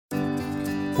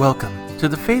Welcome to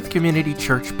the Faith Community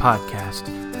Church Podcast,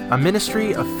 a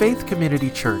ministry of Faith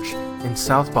Community Church in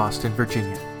South Boston,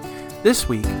 Virginia. This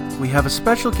week, we have a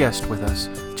special guest with us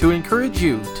to encourage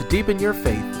you to deepen your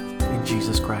faith in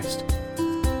Jesus Christ.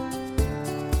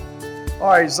 All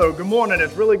right, so good morning.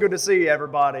 It's really good to see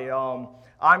everybody.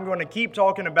 I'm going to keep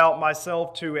talking about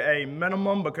myself to a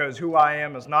minimum because who I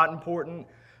am is not important.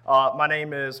 My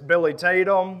name is Billy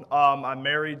Tatum. I'm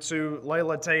married to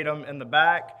Layla Tatum in the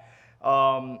back.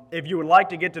 If you would like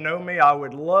to get to know me, I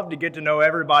would love to get to know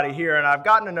everybody here. And I've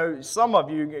gotten to know some of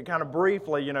you kind of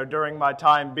briefly, during my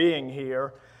time being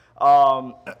here.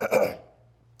 I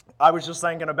was just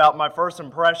thinking about my first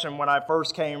impression when I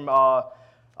first came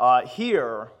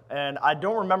here. And I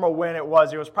don't remember when it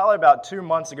was. It was probably about 2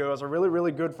 months ago. It was a really,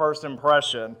 really good first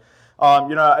impression.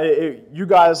 You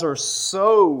guys are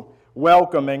so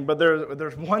welcoming, but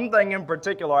there's one thing in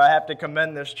particular I have to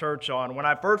commend this church on. When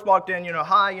I first walked in,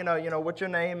 hi, what's your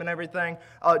name and everything?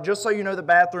 Just so you know, the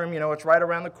bathroom, it's right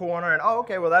around the corner. And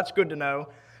okay, well that's good to know.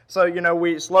 So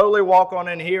we slowly walk on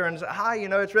in here and say, hi,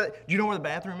 it's really. Do you know where the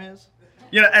bathroom is?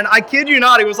 And I kid you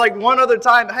not, it was like one other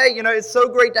time. Hey, it's so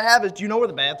great to have us. Do you know where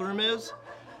the bathroom is?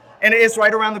 And it's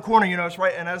right around the corner, it's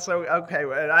right. And I said, okay.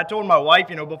 And I told my wife,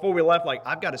 before we left,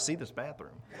 I've got to see this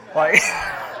bathroom,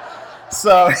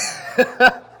 So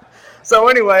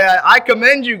anyway, I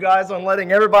commend you guys on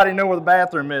letting everybody know where the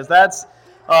bathroom is. That's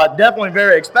definitely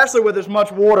especially with as much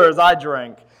water as I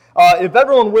drink. If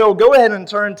everyone will, go ahead and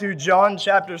turn to John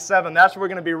chapter 7. That's what we're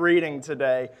going to be reading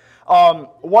today.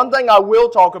 One thing I will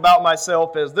talk about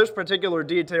myself is this particular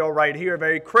detail right here, a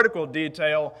very critical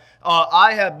detail.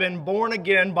 I have been born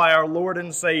again by our Lord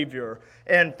and Savior.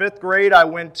 In 5th grade, I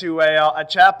went to a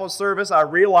chapel service. I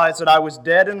realized that I was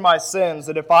dead in my sins,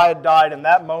 that if I had died in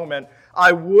that moment,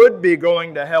 I would be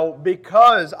going to hell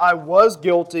because I was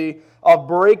guilty of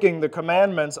breaking the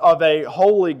commandments of a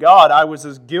holy God. I was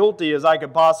as guilty as I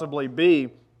could possibly be.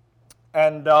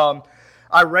 And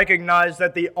I recognized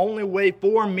that the only way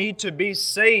for me to be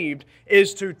saved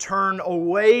is to turn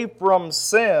away from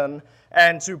sin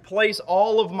and to place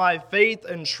all of my faith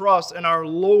and trust in our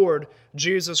Lord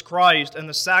Jesus Christ and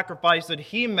the sacrifice that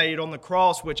He made on the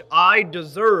cross, which I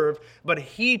deserve, but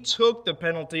He took the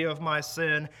penalty of my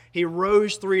sin. He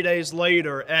rose 3 days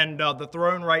later, and the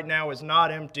throne right now is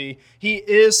not empty. He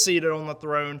is seated on the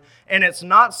throne, and it's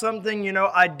not something,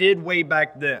 I did way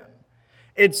back then.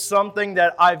 It's something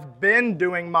that I've been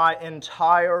doing my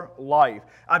entire life.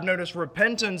 I've noticed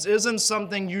repentance isn't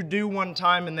something you do one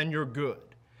time and then you're good.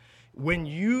 When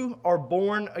you are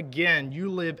born again,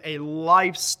 you live a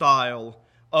lifestyle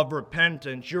of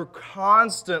repentance. You're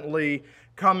constantly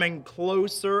coming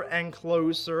closer and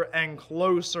closer and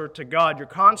closer to God. You're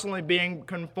constantly being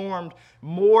conformed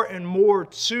more and more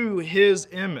to His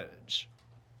image.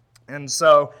 And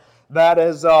so that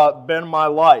has been my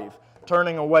life.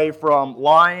 Turning away from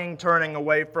lying, turning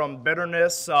away from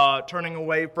bitterness, turning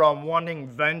away from wanting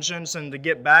vengeance and to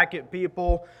get back at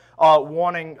people,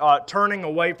 turning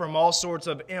away from all sorts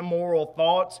of immoral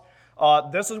thoughts.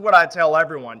 This is what I tell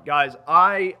everyone. Guys,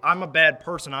 I'm a bad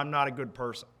person. I'm not a good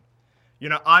person.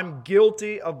 I'm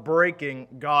guilty of breaking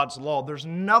God's law. There's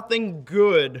nothing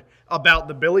good about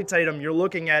the Billy Tatum you're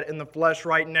looking at in the flesh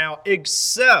right now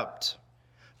except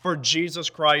for Jesus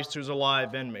Christ who's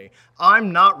alive in me.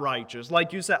 I'm not righteous.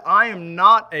 Like you said, I am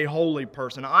not a holy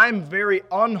person. I'm very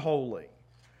unholy.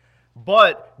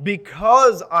 But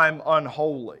because I'm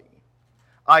unholy,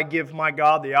 I give my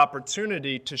God the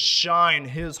opportunity to shine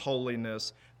His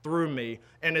holiness through me.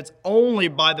 And it's only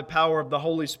by the power of the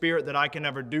Holy Spirit that I can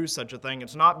ever do such a thing.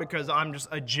 It's not because I'm just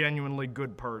a genuinely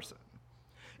good person.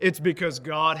 It's because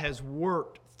God has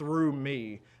worked through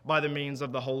me by the means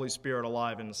of the Holy Spirit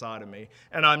alive inside of me.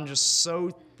 And I'm just so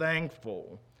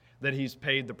thankful that He's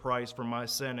paid the price for my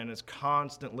sin and is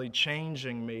constantly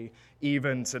changing me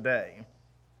even today.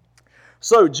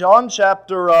 So John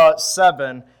chapter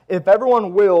 7, if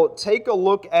everyone will, take a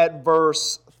look at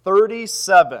verse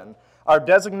 37. Our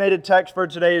designated text for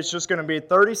today is just going to be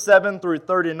 37 through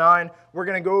 39. We're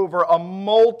going to go over a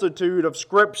multitude of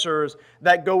scriptures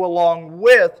that go along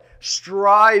with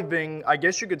striving, I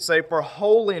guess you could say, for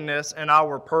holiness in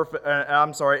our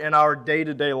in our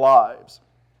day-to-day lives.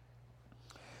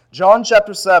 John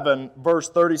chapter 7, verse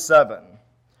 37.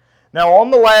 Now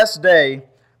on the last day,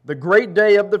 the great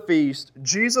day of the feast,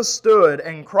 Jesus stood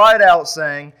and cried out,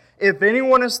 saying, "If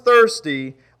anyone is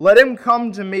thirsty, let him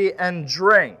come to me and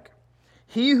drink.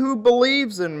 He who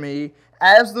believes in me,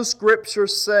 as the Scripture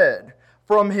said,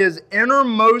 from his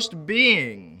innermost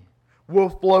being will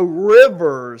flow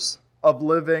rivers of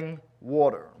living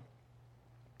water."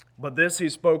 But this he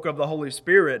spoke of the Holy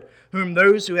Spirit, whom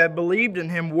those who have believed in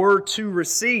him were to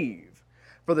receive.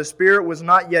 For the Spirit was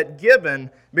not yet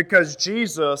given, because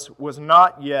Jesus was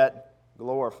not yet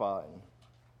glorified.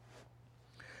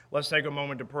 Let's take a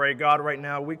moment to pray. God, right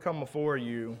now we come before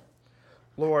you,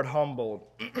 Lord, humbled.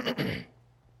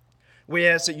 We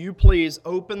ask that you please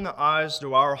open the eyes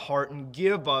to our heart and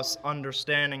give us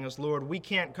understanding, as Lord, we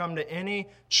can't come to any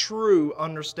true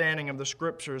understanding of the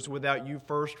Scriptures without you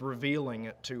first revealing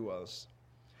it to us.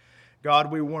 God,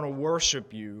 we want to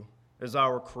worship you as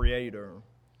our Creator.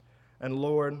 And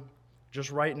Lord,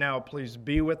 just right now, please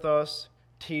be with us,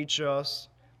 teach us.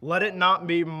 Let it not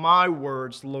be my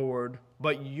words, Lord,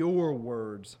 but your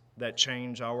words that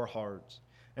change our hearts.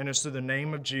 And it's through the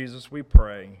name of Jesus we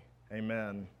pray.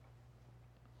 Amen.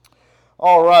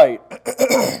 All right.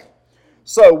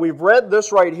 So we've read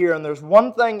this right here, and there's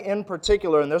one thing in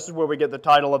particular, and this is where we get the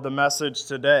title of the message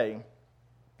today.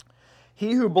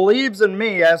 He who believes in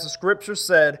me, as the Scripture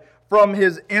said, from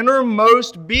his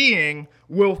innermost being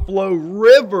will flow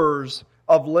rivers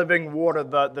of living water.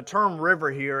 The term river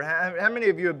here, how many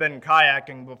of you have been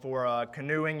kayaking before,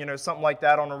 canoeing, something like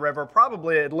that on a river?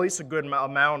 Probably at least a good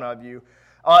amount of you.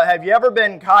 Have you ever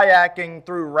been kayaking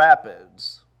through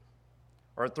rapids?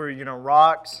 Or through,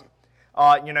 rocks?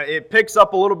 It picks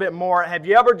up a little bit more. Have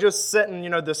you ever just sit in,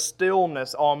 the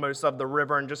stillness almost of the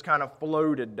river and just kind of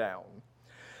floated down?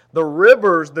 The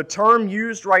rivers, the term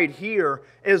used right here,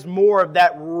 is more of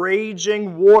that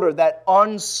raging water, that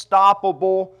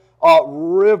unstoppable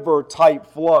river type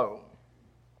flow.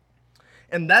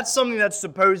 And that's something that's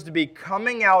supposed to be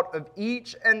coming out of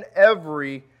each and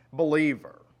every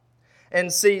believer.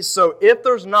 And see, so if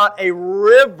there's not a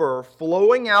river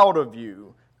flowing out of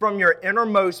you from your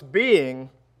innermost being,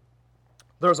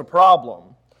 there's a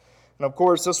problem. And of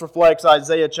course, this reflects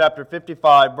Isaiah chapter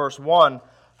 55, verse 1.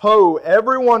 Ho,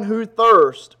 everyone who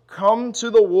thirsts, come to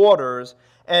the waters,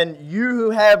 and you who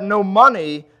have no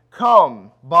money,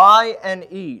 come, buy and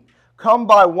eat. Come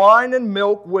buy wine and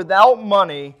milk without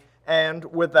money and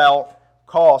without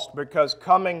cost, because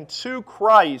coming to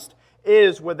Christ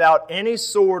is without any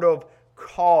sort of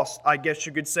cost, I guess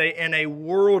you could say, in a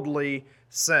worldly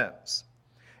sense.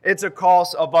 It's a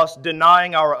cost of us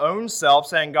denying our own self,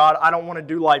 saying, God, I don't want to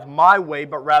do life my way,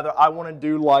 but rather I want to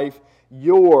do life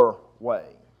your way.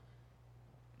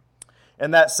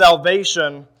 And that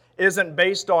salvation isn't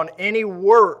based on any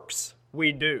works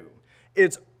we do.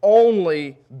 It's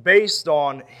only based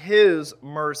on His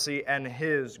mercy and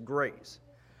His grace.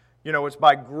 It's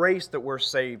by grace that we're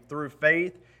saved through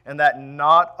faith, and that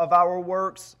not of our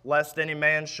works, lest any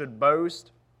man should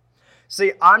boast.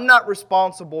 See, I'm not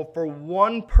responsible for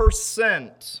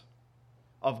 1%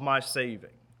 of my saving.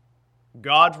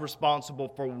 God's responsible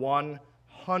for 100%.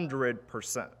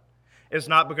 It's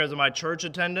not because of my church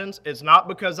attendance. It's not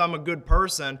because I'm a good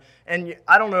person. And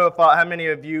I don't know if how many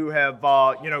of you have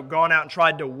gone out and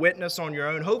tried to witness on your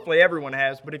own. Hopefully everyone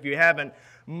has, but if you haven't,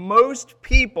 most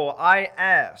people I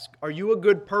ask, are you a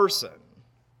good person?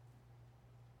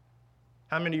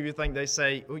 How many of you think they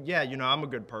say, oh, yeah, I'm a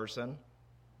good person?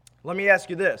 Let me ask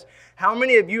you this. How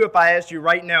many of you, if I asked you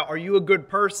right now, are you a good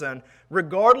person,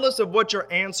 regardless of what your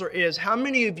answer is, how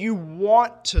many of you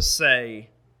want to say,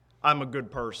 I'm a good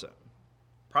person?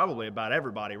 Probably about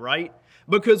everybody, right?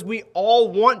 Because we all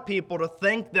want people to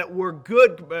think that we're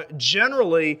good,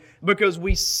 generally because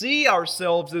we see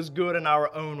ourselves as good in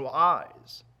our own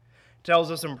eyes. It tells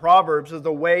us in Proverbs that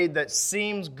the way that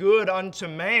seems good unto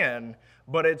man,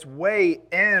 but its way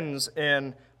ends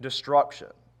in destruction.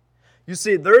 You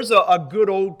see, there's a good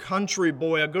old country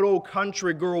boy, a good old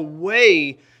country girl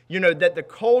way, that the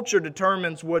culture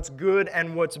determines what's good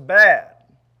and what's bad.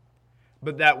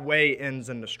 But that way ends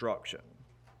in destruction.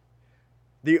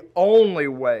 The only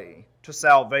way to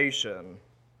salvation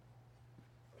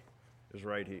is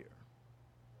right here.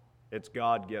 It's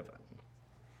God-given.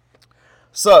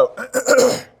 So,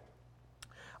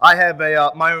 I have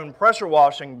my own pressure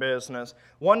washing business.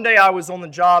 One day I was on the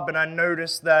job and I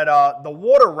noticed that the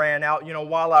water ran out,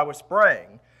 while I was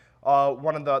spraying.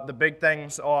 One of the big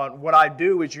things on what I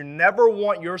do is you never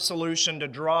want your solution to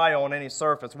dry on any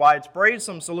surface. Well, I had sprayed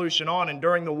some solution on, and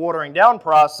during the watering down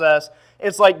process,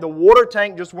 it's like the water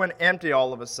tank just went empty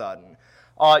all of a sudden.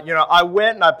 I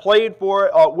went and I played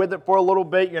with it for a little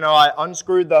bit. I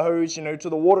unscrewed the hose, to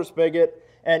the water spigot.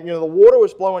 And, the water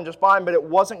was flowing just fine, but it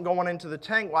wasn't going into the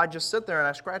tank. Well, I just sit there and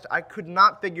I scratched. I could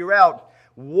not figure out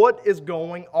what is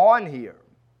going on here.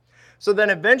 So then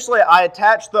eventually I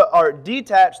detached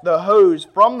the hose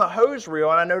from the hose reel,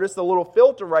 and I noticed the little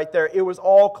filter right there. It was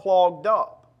all clogged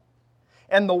up.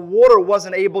 and the water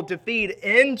wasn't able to feed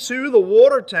into the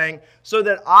water tank so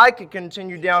that I could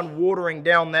continue watering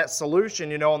down that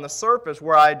solution, on the surface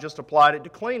where I had just applied it to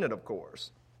clean it, of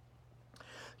course.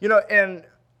 And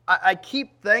I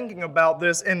keep thinking about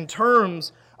this in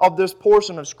terms of this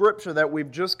portion of Scripture that we've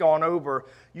just gone over.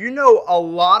 A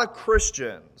lot of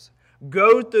Christians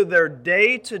go through their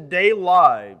day-to-day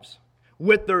lives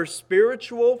with their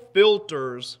spiritual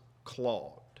filters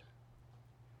clogged.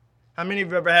 How many of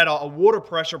you have ever had a water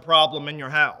pressure problem in your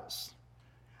house?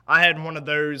 I had one of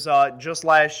those just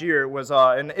last year. It was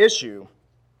an issue.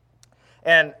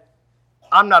 And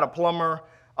I'm not a plumber.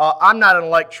 I'm not an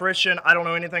electrician. I don't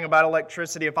know anything about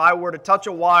electricity. If I were to touch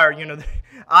a wire,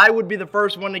 I would be the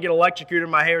first one to get electrocuted.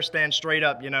 My hair stands straight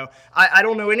up, I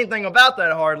don't know anything about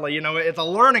that hardly. It's a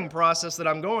learning process that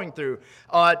I'm going through.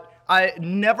 I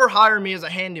never hire me as a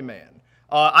handyman.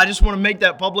 I just want to make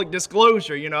that public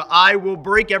disclosure. I will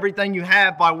break everything you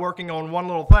have by working on one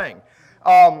little thing.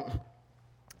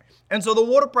 And so the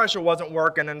water pressure wasn't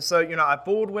working, and so, I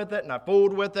fooled with it, and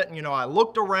I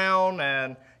looked around,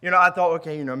 and, I thought,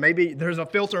 okay, maybe there's a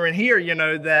filter in here,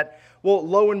 that, well,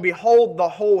 lo and behold, the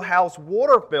whole house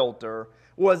water filter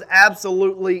was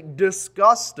absolutely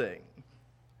disgusting.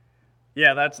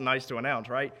 Yeah, that's nice to announce,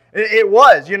 right? It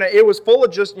was, it was full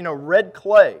of just, red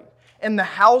clay, and the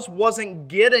house wasn't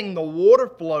getting the water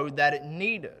flow that it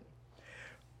needed.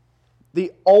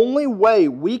 The only way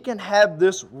we can have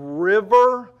this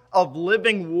river of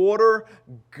living water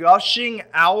gushing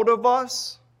out of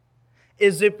us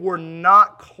is if we're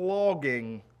not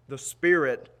clogging the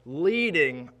Spirit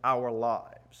leading our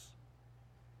lives.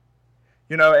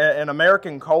 In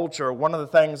American culture, one of the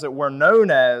things that we're known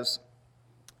as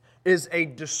is a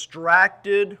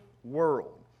distracted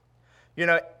world.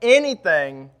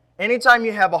 Anytime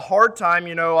you have a hard time,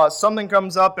 something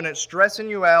comes up and it's stressing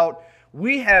you out,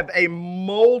 we have a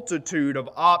multitude of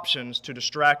options to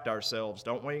distract ourselves,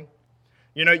 don't we?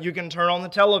 You can turn on the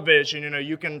television,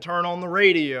 you can turn on the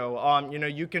radio,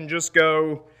 you can just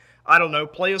go,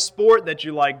 play a sport that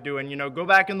you like doing, go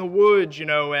back in the woods,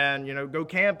 and, go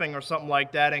camping or something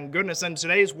like that. And goodness, in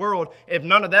today's world, if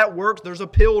none of that works, there's a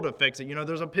pill to fix it.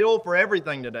 There's a pill for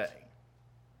everything today.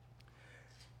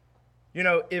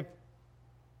 If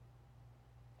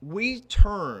we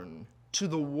turn to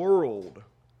the world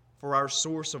for our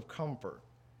source of comfort,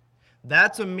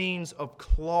 that's a means of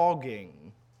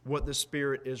clogging what the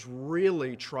Spirit is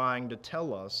really trying to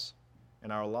tell us in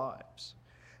our lives.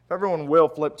 If everyone will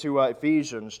flip to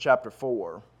Ephesians chapter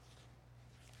 4.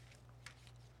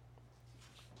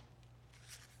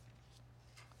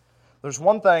 There's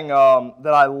one thing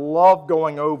that I love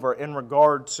going over in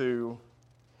regard to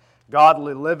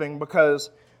godly living, because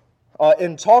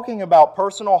in talking about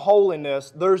personal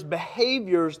holiness, there's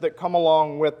behaviors that come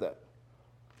along with it.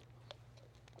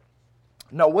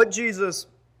 Now, what Jesus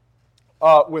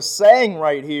was saying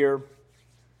right here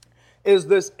is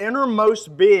this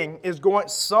innermost being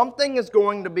something is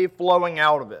going to be flowing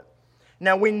out of it.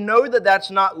 Now, we know that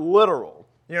that's not literal.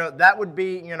 That would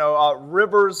be,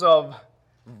 rivers of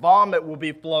vomit will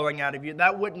be flowing out of you.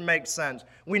 That wouldn't make sense.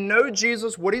 We know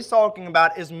Jesus, what he's talking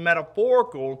about is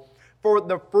metaphorical for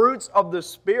the fruits of the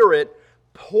Spirit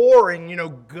pouring,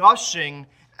 gushing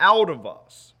out of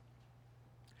us.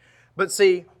 But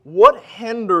see, what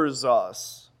hinders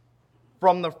us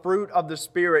from the fruit of the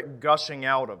Spirit gushing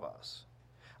out of us?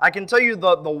 I can tell you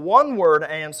the one-word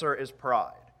answer is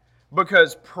pride.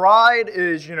 Because pride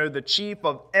is, the chief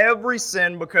of every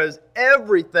sin, because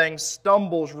everything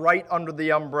stumbles right under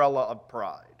the umbrella of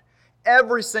pride.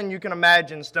 Every sin you can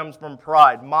imagine stems from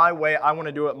pride. My way, I want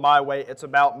to do it my way. It's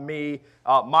about me,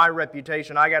 my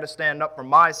reputation. I got to stand up for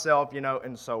myself,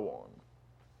 and so on.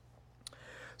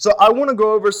 So I want to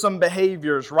go over some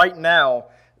behaviors right now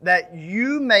that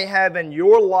you may have in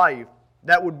your life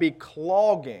that would be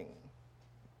clogging.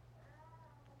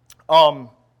 I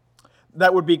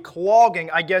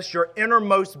guess, your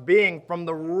innermost being from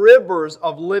the rivers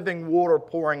of living water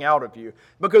pouring out of you.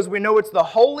 Because we know it's the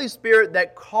Holy Spirit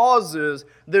that causes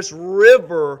this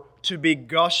river to be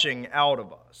gushing out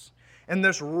of us. And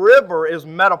this river is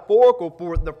metaphorical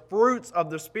for the fruits of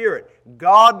the Spirit.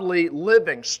 Godly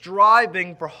living,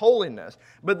 striving for holiness.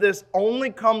 But this only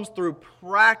comes through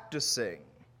practicing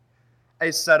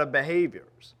a set of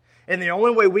behaviors. And the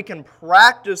only way we can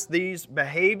practice these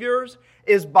behaviors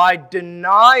is by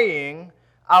denying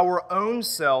our own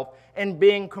self and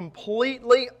being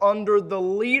completely under the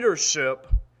leadership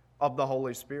of the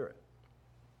Holy Spirit.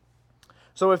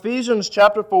 So Ephesians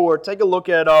chapter 4, take a look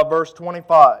at verse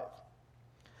 25.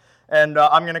 And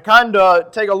I'm going to kind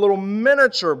of take a little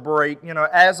miniature break,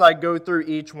 as I go through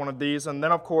each one of these. And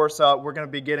then, of course, we're going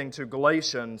to be getting to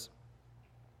Galatians.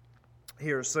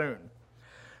 here soon.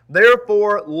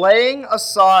 Therefore, laying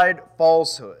aside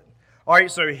falsehood. All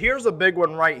right, so here's a big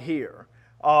one right here.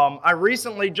 I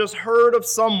recently just heard of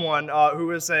someone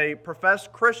who is a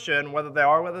professed Christian, whether they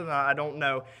are, whether not, I don't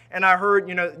know. And I heard,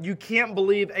 you can't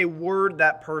believe a word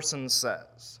that person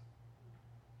says.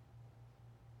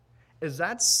 Is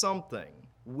that something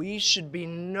we should be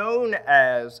known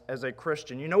as a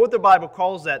Christian? You know what the Bible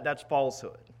calls that? That's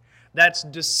falsehood. That's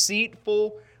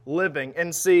deceitful living.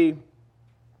 And see,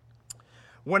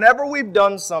 whenever we've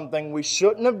done something we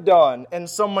shouldn't have done, and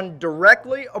someone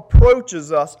directly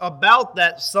approaches us about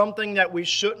that something that we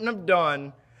shouldn't have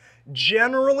done,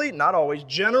 generally, not always,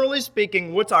 generally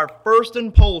speaking, what's our first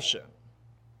impulsion?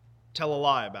 Tell a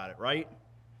lie about it, right?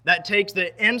 That takes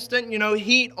the instant,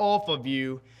 heat off of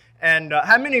you. And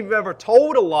how many of you have ever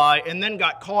told a lie and then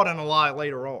got caught in a lie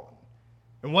later on?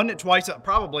 And wasn't it twice,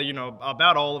 probably,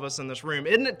 about all of us in this room,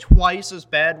 isn't it twice as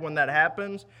bad when that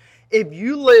happens? If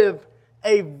you live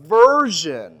a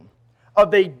version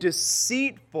of a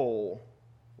deceitful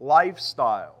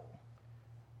lifestyle,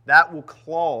 that will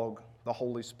clog the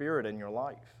Holy Spirit in your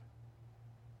life.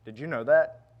 Did you know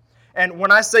that? And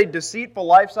when I say deceitful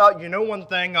lifestyle, one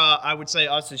thing I would say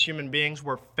us as human beings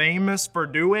we're famous for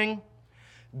doing?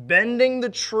 Bending the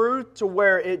truth to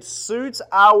where it suits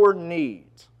our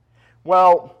needs.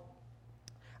 Well,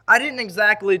 I didn't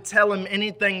exactly tell him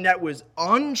anything that was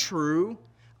untrue.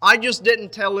 I just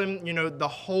didn't tell him, the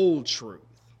whole truth.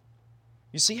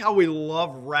 You see how we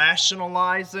love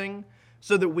rationalizing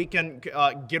so that we can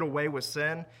get away with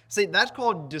sin? See, that's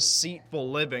called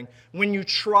deceitful living. When you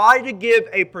try to give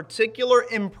a particular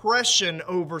impression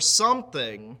over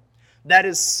something that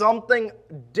is something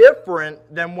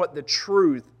different than what the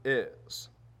truth is.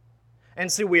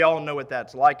 And see, we all know what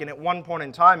that's like. And at one point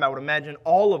in time, I would imagine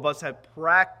all of us have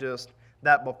practiced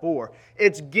that before.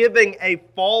 It's giving a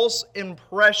false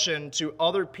impression to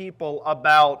other people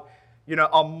about,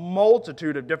 a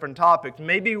multitude of different topics.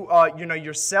 Maybe,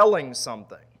 you're selling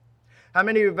something. How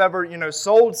many of you have ever,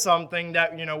 sold something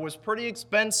that, was pretty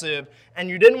expensive and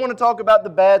you didn't want to talk about the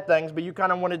bad things, but you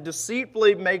kind of want to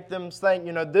deceitfully make them think,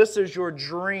 this is your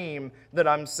dream that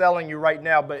I'm selling you right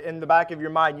now, but in the back of your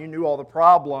mind, you knew all the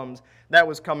problems that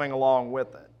was coming along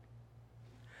with it.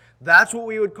 That's what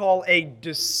we would call a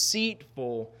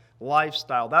deceitful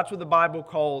lifestyle. That's what the Bible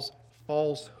calls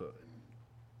falsehood.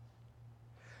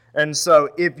 And so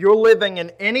if you're living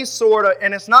in any sort of,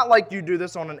 and it's not like you do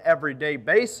this on an everyday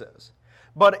basis,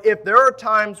 but if there are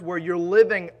times where you're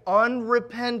living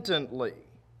unrepentantly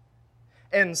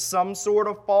in some sort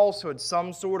of falsehood,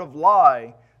 some sort of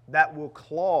lie, that will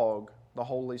clog the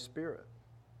Holy Spirit.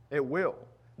 It will.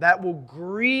 That will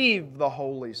grieve the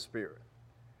Holy Spirit.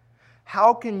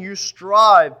 How can you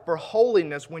strive for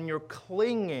holiness when you're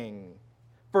clinging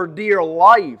for dear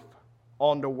life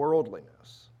onto worldliness?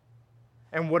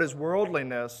 And what is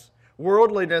worldliness?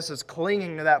 Worldliness is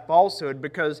clinging to that falsehood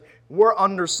because we're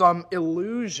under some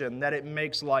illusion that it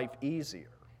makes life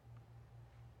easier.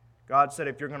 God said,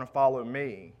 if you're going to follow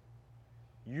me,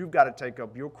 you've got to take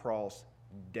up your cross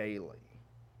daily.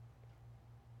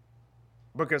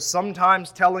 Because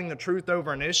sometimes telling the truth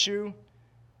over an issue,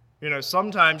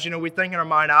 sometimes, we think in our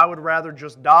mind, I would rather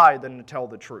just die than to tell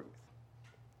the truth.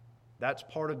 That's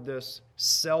part of this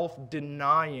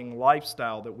self-denying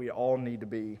lifestyle that we all need to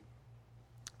be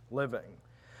living.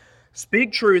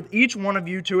 Speak truth, each one of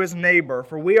you to his neighbor,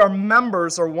 for we are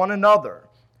members of one another.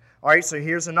 All right, so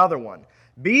here's another one.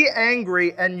 Be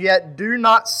angry and yet do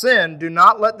not sin. Do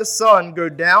not let the sun go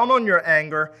down on your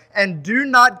anger, and do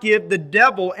not give the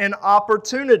devil an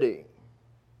opportunity.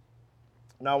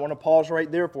 Now I want to pause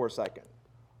right there for a second.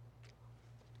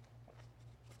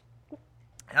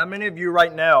 How many of you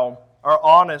right now are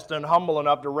honest and humble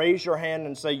enough to raise your hand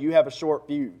and say you have a short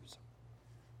fuse?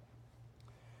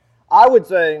 I would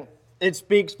say it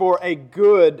speaks for a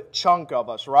good chunk of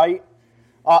us, right?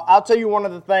 I'll tell you one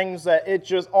of the things that it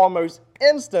just almost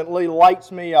instantly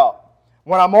lights me up.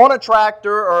 When I'm on a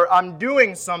tractor or I'm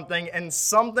doing something and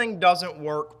something doesn't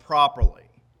work properly.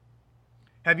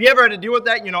 Have you ever had to deal with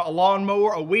that? A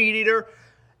lawnmower, a weed eater.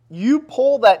 You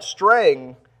pull that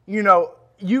string,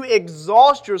 you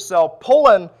exhaust yourself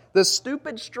pulling the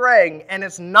stupid string, and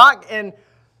it's not, and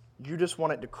you just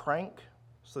want it to crank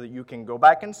so that you can go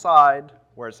back inside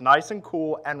where it's nice and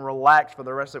cool and relax for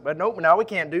the rest of it. But nope, now we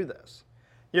can't do this.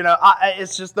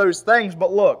 It's just those things.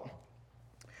 But look,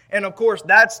 and of course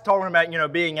that's talking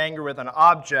about, being angry with an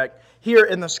object. Here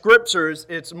in the scriptures,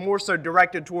 it's more so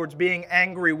directed towards being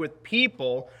angry with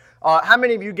people. How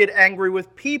many of you get angry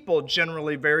with people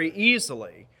generally very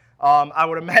easily? I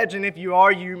would imagine if you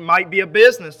are, you might be a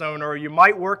business owner, or you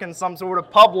might work in some sort of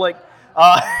public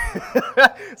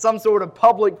some sort of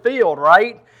public field,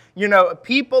 right? You know,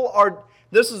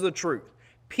 this is the truth.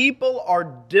 People are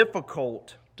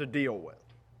difficult to deal with,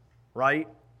 right?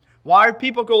 Why are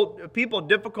people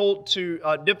difficult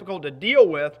to deal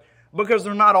with? Because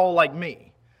they're not all like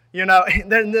me. You know,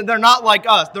 they're not like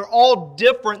us. They're all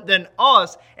different than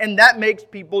us, and that makes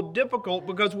people difficult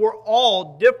because we're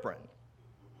all different.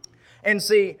 And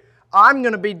see, I'm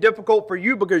going to be difficult for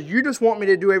you because you just want me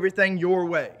to do everything your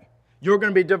way. You're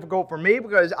going to be difficult for me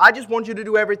because I just want you to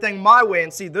do everything my way.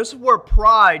 And see, this is where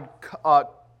pride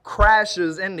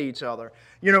crashes into each other.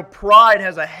 You know, pride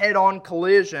has a head-on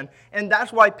collision, and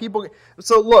that's why people...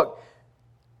 So look,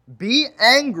 be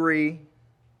angry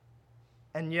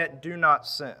and yet do not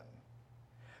sin.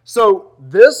 So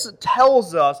this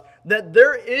tells us that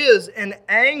there is an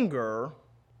anger,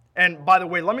 and by the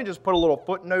way, let me just put a little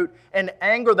footnote, an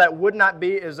anger that would not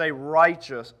be is a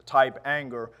righteous type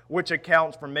anger, which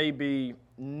accounts for maybe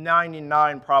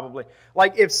 99 probably.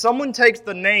 Like if someone takes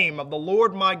the name of the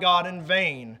Lord my God in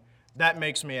vain, that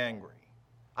makes me angry.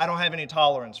 I don't have any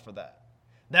tolerance for that.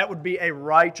 That would be a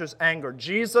righteous anger.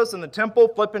 Jesus in the temple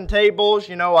flipping tables,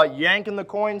 yanking the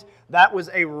coins, that was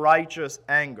a righteous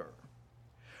anger.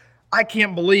 I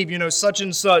can't believe, such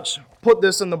and such put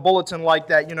this in the bulletin like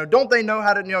that. Don't they know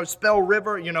how to, spell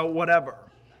river? Whatever.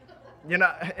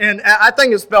 And I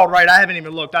think it's spelled right. I haven't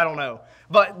even looked. I don't know.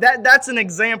 But that's an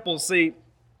example. See,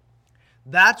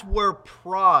 that's where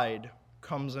pride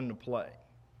comes into play.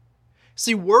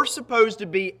 See, we're supposed to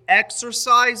be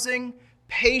exercising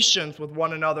patience with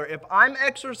one another. If I'm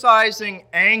exercising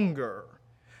anger,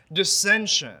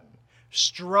 dissension,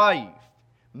 strife,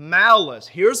 malice,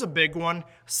 here's a big one,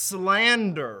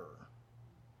 slander,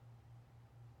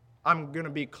 I'm going to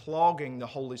be clogging the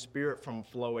Holy Spirit from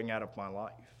flowing out of my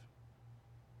life.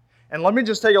 And let me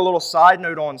just take a little side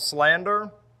note on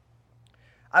slander.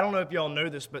 I don't know if y'all know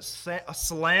this, but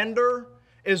slander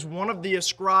is one of the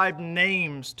ascribed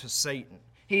names to Satan.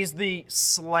 He's the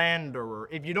slanderer.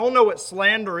 If you don't know what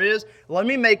slander is, let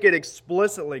me make it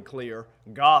explicitly clear.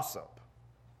 Gossip.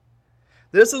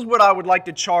 This is what I would like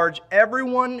to charge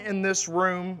everyone in this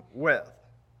room with.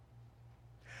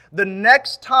 The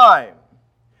next time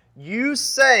you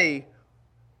say,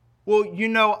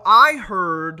 well, I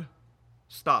heard,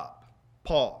 stop,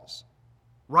 pause,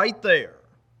 right there.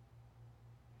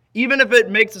 Even if it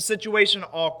makes the situation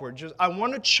awkward, I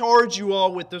want to charge you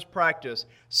all with this practice.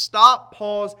 Stop,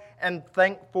 pause, and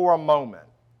think for a moment.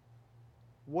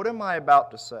 What am I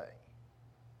about to say?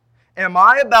 Am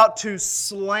I about to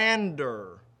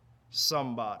slander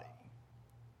somebody?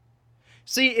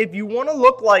 See, if you want to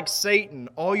look like Satan,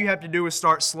 all you have to do is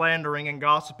start slandering and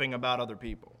gossiping about other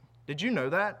people. Did you know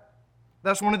that?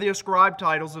 That's one of the ascribed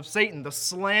titles of Satan, the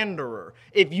slanderer.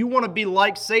 If you want to be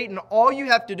like Satan, all you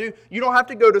have to do, you don't have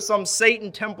to go to some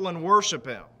Satan temple and worship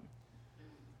him.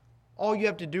 All you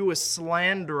have to do is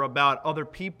slander about other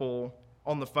people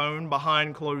on the phone,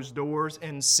 behind closed doors,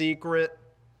 in secret,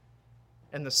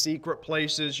 in the secret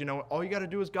places. All you got to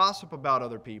do is gossip about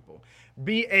other people.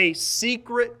 Be a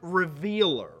secret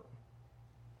revealer.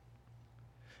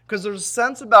 Because there's a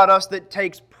sense about us that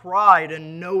takes pride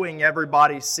in knowing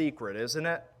everybody's secret, isn't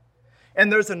it?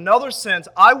 And there's another sense,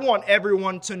 I want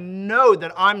everyone to know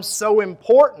that I'm so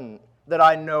important that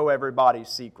I know everybody's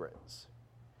secrets.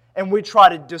 And we try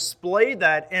to display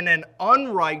that in an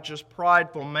unrighteous,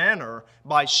 prideful manner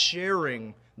by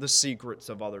sharing the secrets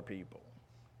of other people.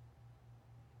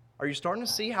 Are you starting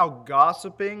to see how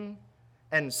gossiping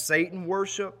and Satan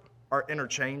worship are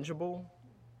interchangeable?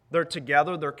 They're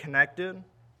together, they're connected.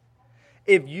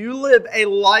 If you live a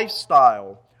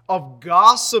lifestyle of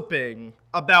gossiping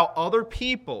about other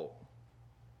people,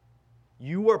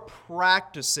 you are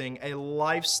practicing a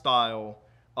lifestyle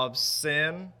of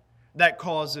sin that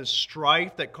causes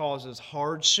strife, that causes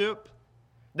hardship,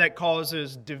 that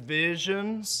causes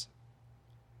divisions.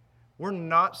 We're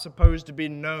not supposed to be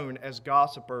known as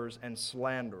gossipers and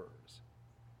slanderers.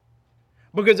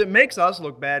 Because it makes us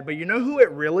look bad, but you know who it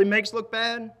really makes look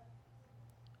bad?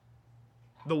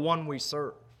 The one we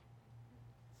serve.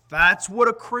 That's what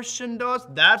a Christian does.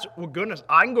 Goodness,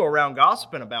 I can go around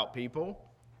gossiping about people.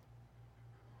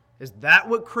 Is that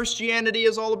what Christianity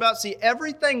is all about? See,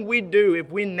 everything we do,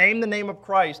 if we name the name of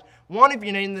Christ, one, if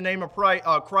you name the name of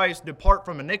Christ, depart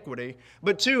from iniquity.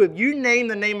 But two, if you name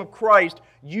the name of Christ,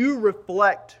 you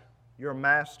reflect your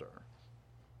master.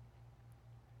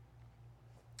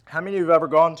 How many of you have ever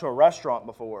gone to a restaurant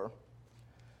before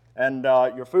and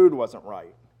your food wasn't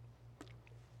right?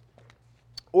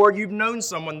 Or you've known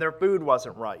someone, their food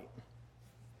wasn't right.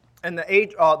 And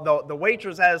the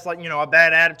waitress has a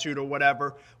bad attitude or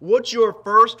whatever. What's your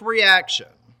first reaction?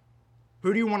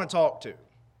 Who do you want to talk to?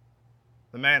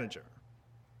 The manager.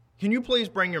 Can you please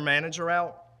bring your manager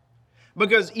out?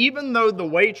 Because even though the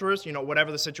waitress,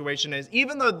 whatever the situation is,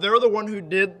 even though they're the one who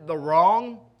did the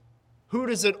wrong, who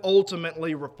does it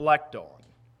ultimately reflect on?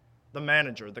 The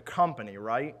manager, the company,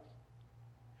 right?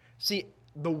 See,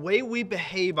 the way we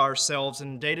behave ourselves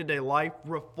in day-to-day life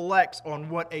reflects on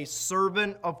what a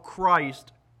servant of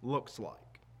Christ looks like.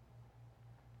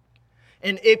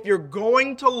 And if you're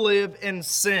going to live in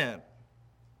sin,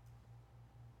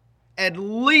 at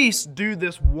least do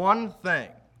this one thing.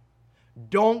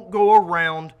 Don't go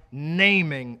around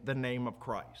naming the name of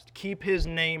Christ. Keep His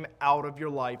name out of your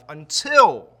life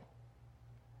until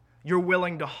you're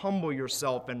willing to humble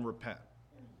yourself and repent.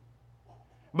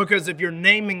 Because if you're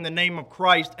naming the name of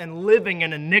Christ and living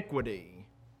in iniquity,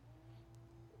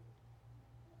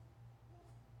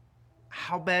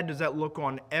 how bad does that look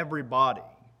on everybody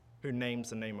who names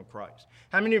the name of Christ?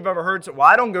 How many of you have ever heard, well,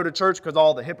 I don't go to church because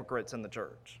all the hypocrites in the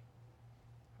church?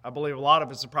 I believe a lot of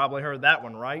us have probably heard that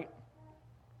one, right?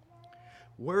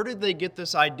 Where did they get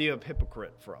this idea of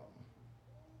hypocrite from?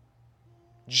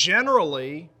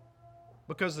 Generally,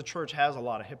 because the church has a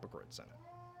lot of hypocrites in it.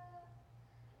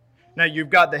 Now, you've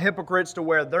got the hypocrites to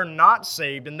where they're not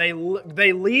saved, and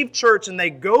they leave church and they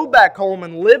go back home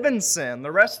and live in sin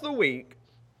the rest of the week.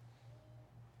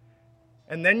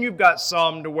 And then you've got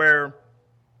some to where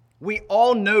we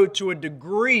all know to a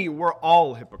degree we're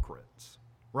all hypocrites,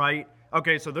 right?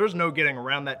 Okay, so there's no getting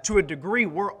around that. To a degree,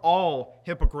 we're all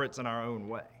hypocrites in our own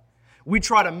way. We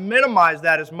try to minimize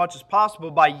that as much as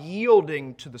possible by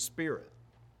yielding to the Spirit.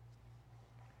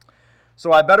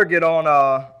 So I better get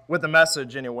on with the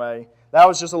message anyway. That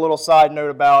was just a little side note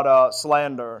about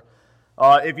slander.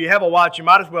 If you have a watch, you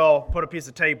might as well put a piece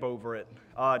of tape over it.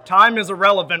 Time is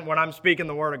irrelevant when I'm speaking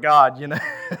the Word of God,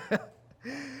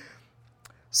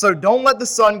 So don't let the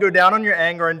sun go down on your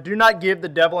anger, and do not give the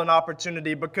devil an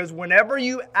opportunity, because whenever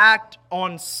you act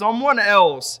on someone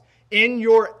else in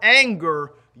your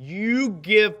anger, you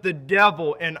give the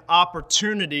devil an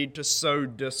opportunity to sow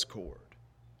discord.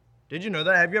 Did you know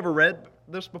that? Have you ever read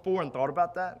this before and thought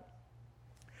about that?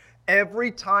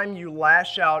 Every time you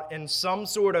lash out in some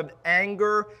sort of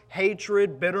anger,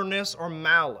 hatred, bitterness, or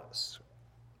malice,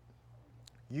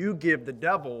 you give the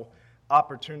devil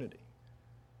opportunity.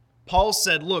 Paul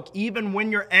said, look, even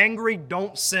when you're angry,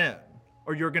 don't sin,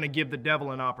 or you're going to give the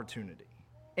devil an opportunity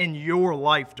in your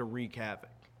life to wreak havoc.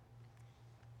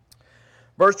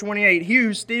 Verse 28, he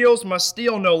who steals must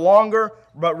steal no longer,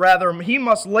 but rather he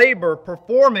must labor,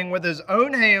 performing with his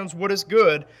own hands what is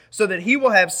good, so that he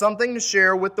will have something to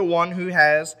share with the one who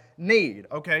has need.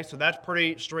 Okay, so that's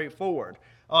pretty straightforward.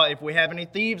 If we have any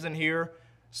thieves in here,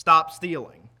 stop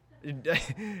stealing.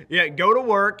 Yeah, go to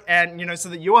work and, so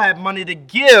that you'll have money to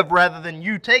give rather than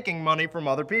you taking money from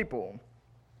other people.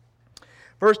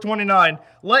 Verse 29,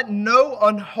 let no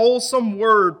unwholesome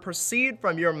word proceed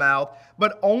from your mouth,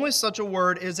 but only such a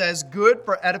word is as good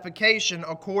for edification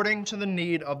according to the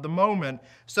need of the moment,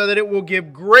 so that it will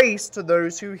give grace to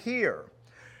those who hear.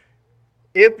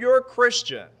 If you're a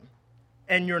Christian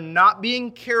and you're not being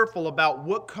careful about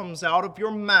what comes out of your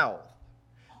mouth,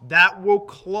 that will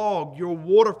clog your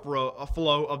water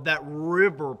flow of that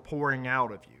river pouring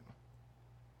out of you.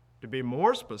 To be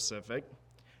more specific,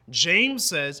 James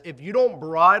says if you don't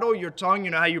bridle your tongue,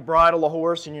 how you bridle a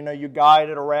horse and you guide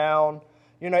it around.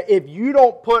 If you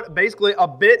don't put basically a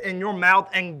bit in your mouth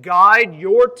and guide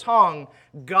your tongue,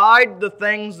 guide the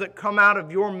things that come out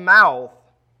of your mouth,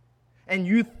 and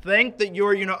you think that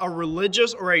you're a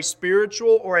religious or a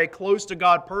spiritual or a close to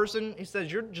God person, he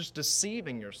says you're just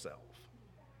deceiving yourself.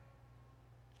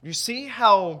 You see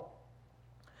how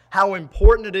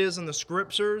important it is in the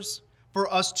Scriptures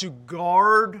for us to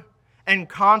guard and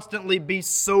constantly be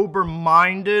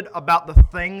sober-minded about the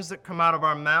things that come out of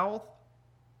our mouth?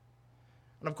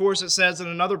 And of course it says in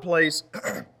another place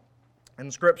in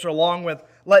Scripture, along with,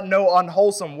 let no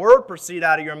unwholesome word proceed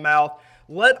out of your mouth,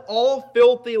 let all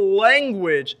filthy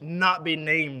language not be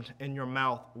named in your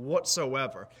mouth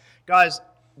whatsoever. Guys,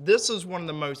 this is one of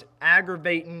the most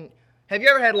aggravating. Have you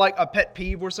ever had like a pet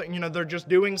peeve where something, they're just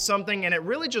doing something and it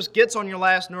really just gets on your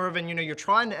last nerve and, you're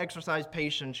trying to exercise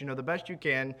patience, the best you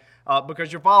can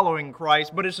because you're following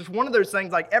Christ, but it's just one of those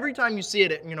things like every time you see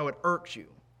it, it irks you.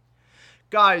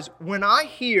 Guys, when I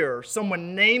hear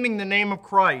someone naming the name of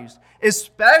Christ,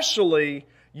 especially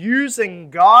using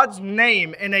God's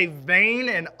name in a vain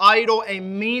and idle, a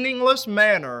meaningless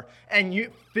manner, and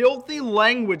filthy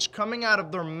language coming out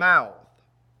of their mouth,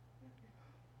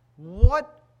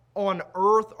 what on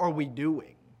earth are we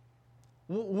doing?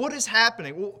 What is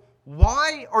happening?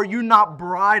 Why are you not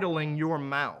bridling your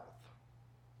mouth?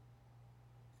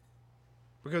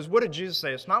 Because what did Jesus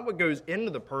say? It's not what goes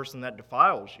into the person that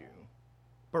defiles you,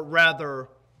 but rather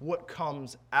what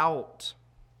comes out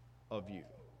of you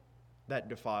that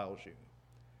defiles you.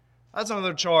 That's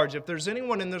another charge. If there's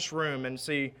anyone in this room, and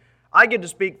see, I get to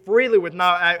speak freely with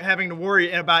not having to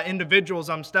worry about individuals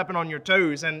I'm stepping on your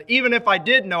toes. And even if I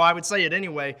did know, I would say it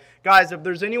anyway. Guys, if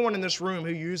there's anyone in this room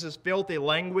who uses filthy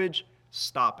language,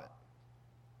 stop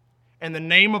it. In the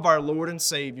name of our Lord and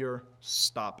Savior,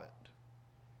 stop it.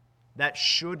 That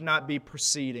should not be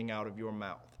proceeding out of your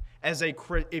mouth.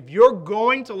 If you're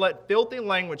going to let filthy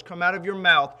language come out of your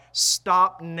mouth,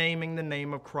 stop naming the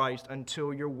name of Christ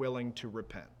until you're willing to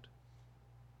repent.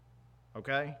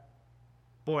 Okay?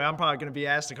 Boy, I'm probably going to be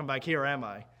asked to come back here, am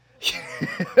I?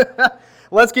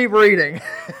 Let's keep reading.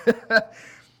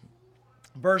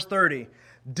 Verse 30.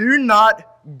 Do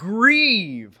not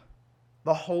grieve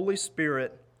the Holy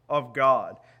Spirit of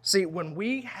God. See, when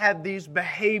we have these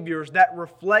behaviors that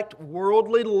reflect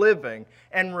worldly living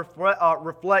and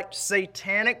reflect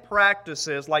satanic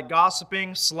practices like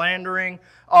gossiping, slandering,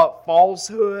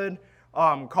 falsehood,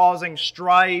 causing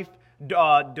strife,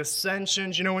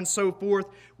 dissensions, and so forth,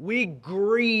 we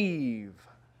grieve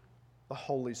the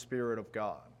Holy Spirit of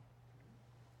God,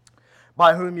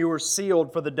 by whom you were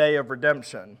sealed for the day of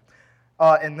redemption.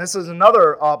 And this is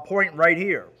another point right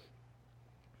here.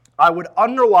 I would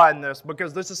underline this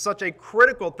because this is such a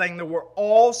critical thing that we're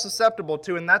all susceptible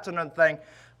to, and that's another thing.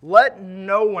 Let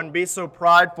no one be so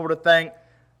prideful to think,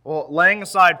 well, laying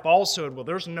aside falsehood, well,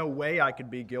 there's no way I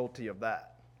could be guilty of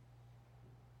that.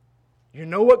 You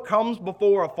know what comes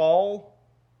before a fall,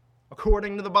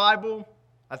 according to the Bible?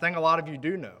 I think a lot of you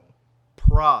do know.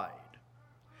 Pride.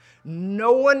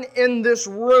 No one in this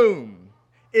room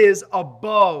is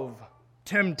above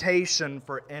temptation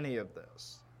for any of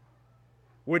this.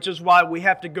 Which is why we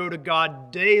have to go to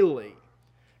God daily.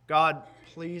 God,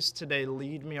 please today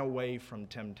lead me away from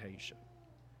temptation.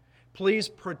 Please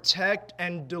protect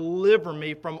and deliver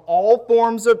me from all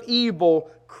forms of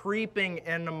evil creeping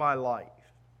into my life.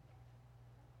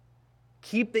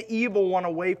 Keep the evil one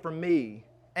away from me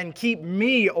and keep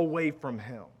me away from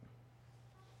him.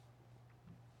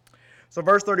 So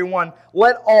verse 31,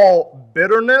 let all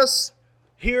bitterness.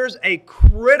 Here's a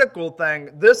critical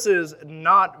thing. This is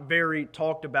not very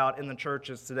talked about in the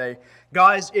churches today.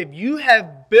 Guys, if you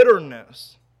have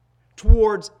bitterness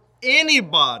towards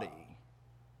anybody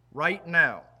right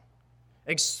now,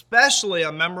 especially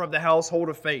a member of the household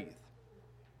of faith,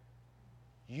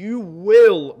 you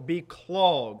will be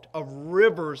clogged of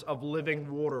rivers of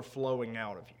living water flowing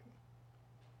out of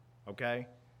you. Okay?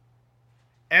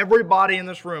 Everybody in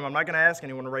this room, I'm not going to ask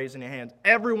anyone to raise any hands,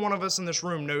 every one of us in this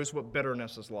room knows what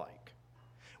bitterness is like.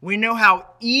 We know how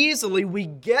easily we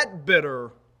get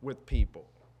bitter with people.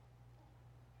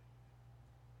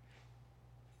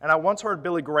 And I once heard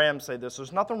Billy Graham say this,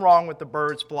 there's nothing wrong with the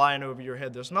birds flying over your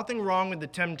head. There's nothing wrong with the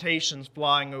temptations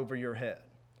flying over your head.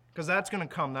 Because that's going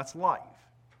to come, that's life.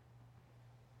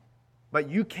 But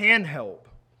you can help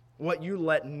what you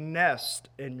let nest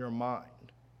in your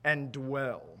mind and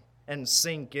dwell and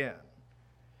sink in.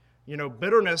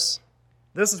 Bitterness,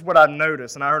 this is what I've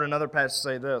noticed, and I heard another pastor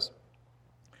say this.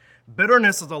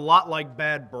 Bitterness is a lot like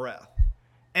bad breath.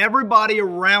 Everybody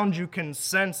around you can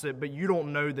sense it, but you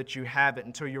don't know that you have it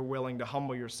until you're willing to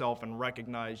humble yourself and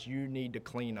recognize you need to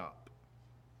clean up.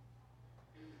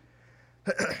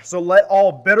 So let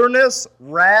all bitterness,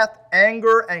 wrath,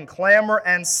 anger, and clamor,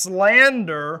 and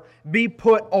slander be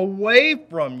put away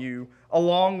from you,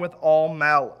 along with all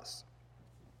malice.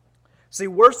 See,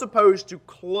 we're supposed to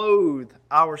clothe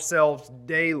ourselves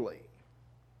daily.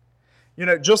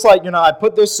 Just like, I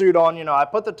put this suit on, I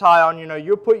put the tie on,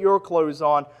 you put your clothes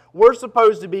on. We're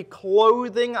supposed to be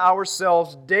clothing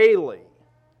ourselves daily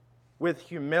with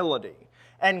humility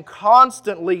and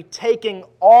constantly taking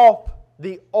off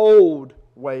the old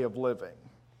way of living.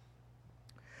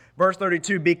 Verse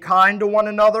 32, be kind to one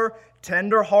another,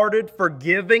 tender-hearted,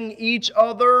 forgiving each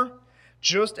other,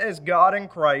 just as God in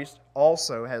Christ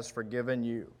also has forgiven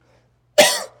you.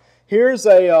 Here's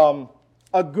a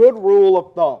good rule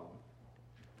of thumb.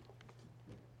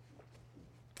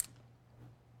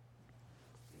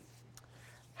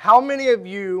 How many of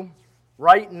you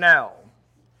right now,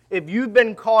 if you've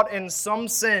been caught in some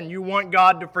sin, you want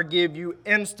God to forgive you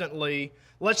instantly?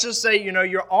 Let's just say,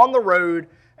 you're on the road,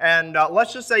 and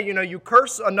let's just say, you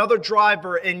curse another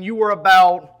driver, and you were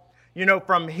about,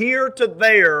 from here to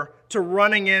there, to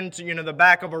running into, the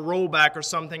back of a rollback or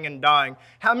something and dying.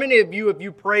 How many of you, if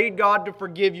you prayed God to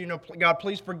forgive you, God,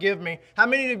 please forgive me, how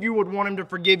many of you would want Him to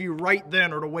forgive you right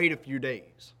then or to wait a few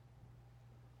days?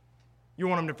 You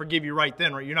want Him to forgive you right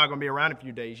then, right? You're not going to be around a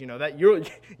few days, that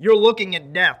you're looking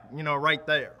at death, right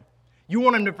there. You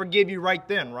want Him to forgive you right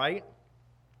then, right?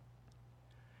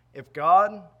 If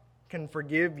God can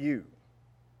forgive you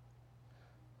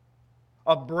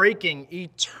of breaking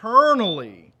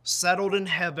eternally settled in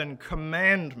heaven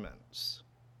commandments,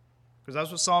 because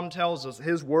that's what Psalm tells us,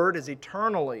 His word is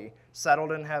eternally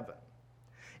settled in heaven.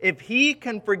 If He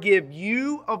can forgive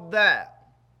you of that,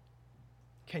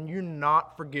 can you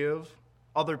not forgive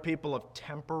other people of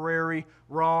temporary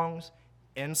wrongs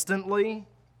instantly?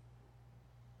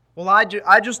 Well, I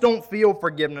just don't feel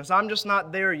forgiveness. I'm just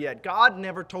not there yet. God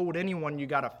never told anyone you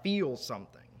got to feel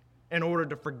something in order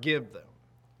to forgive them.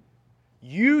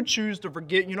 You choose to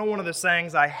forget. You know, one of the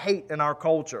sayings I hate in our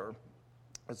culture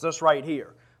is this right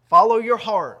here. Follow your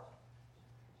heart.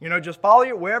 You know, just follow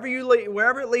it wherever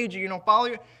it leads you. You know, follow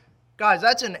your... Guys,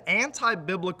 that's an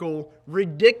anti-biblical,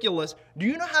 ridiculous... Do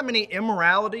you know how many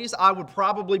immoralities I would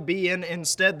probably be in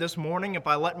instead this morning if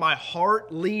I let my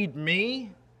heart lead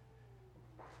me?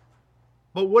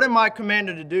 But what am I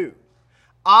commanded to do?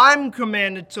 I'm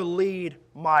commanded to lead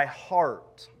my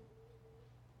heart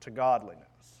to godliness.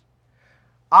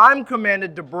 I'm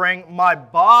commanded to bring my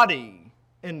body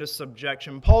into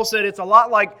subjection. Paul said it's a lot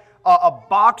like a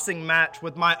boxing match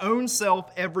with my own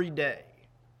self every day.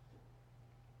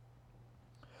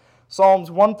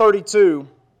 Psalms 132,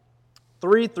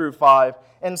 3 through 5.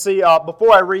 And see,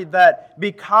 before I read that,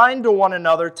 be kind to one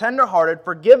another, tenderhearted,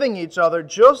 forgiving each other,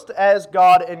 just as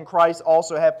God in Christ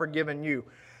also have forgiven you.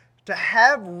 To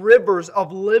have rivers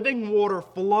of living water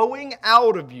flowing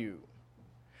out of you,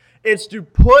 it's to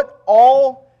put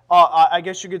all, I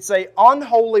guess you could say,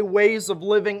 unholy ways of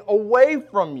living away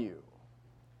from you,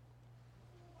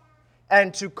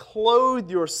 and to clothe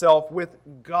yourself with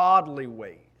godly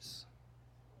ways.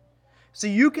 See,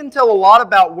 you can tell a lot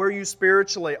about where you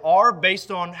spiritually are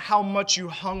based on how much you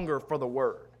hunger for the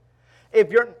Word. If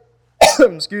you're,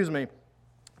 excuse me,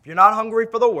 if you're not hungry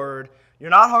for the Word, you're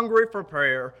not hungry for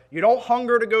prayer, you don't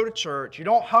hunger to go to church, you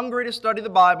don't hungry to study the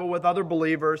Bible with other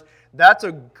believers, that's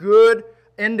a good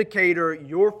indicator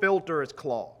your filter is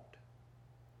clogged.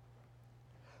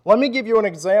 Let me give you an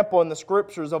example in the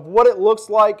Scriptures of what it looks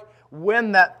like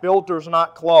when that filter is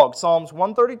not clogged. Psalms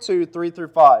 132, 3 through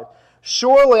 5.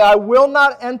 Surely I will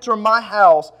not enter my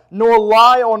house, nor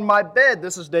lie on my bed.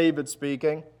 This is David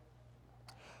speaking.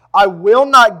 I will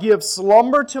not give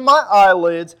slumber to my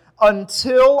eyelids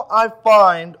until I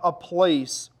find a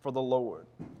place for the Lord,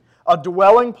 a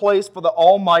dwelling place for the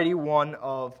Almighty One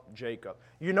of Jacob.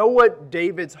 You know what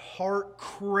David's heart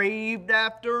craved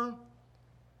after?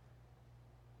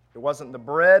 It wasn't the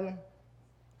bread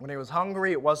when he was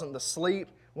hungry. It wasn't the sleep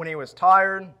when he was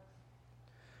tired.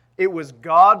 It was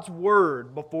God's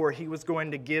Word before he was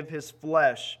going to give his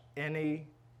flesh any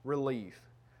relief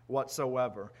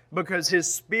whatsoever, because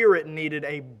his spirit needed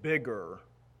a bigger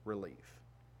relief.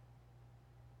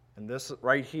 And this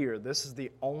right here, this is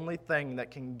the only thing that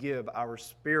can give our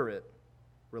spirit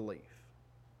relief,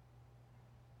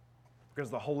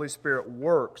 because the Holy Spirit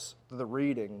works through the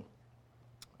reading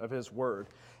of His Word.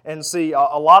 And see, a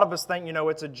lot of us think,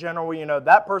 it's a general,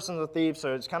 that person's a thief,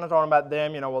 so it's kind of talking about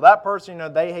them. Well, that person,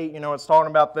 they hate, it's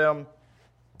talking about them.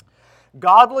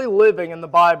 Godly living in the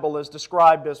Bible is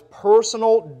described as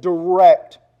personal,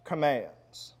 direct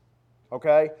commands.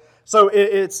 Okay? So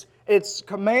it's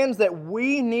commands that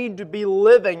we need to be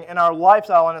living in our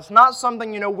lifestyle, and it's not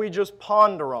something, we just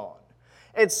ponder on.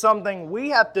 It's something we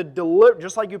have to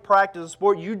just like you practice a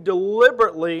sport, you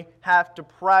deliberately have to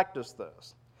practice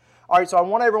this. All right, so I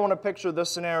want everyone to picture this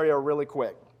scenario really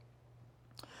quick.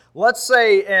 Let's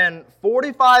say in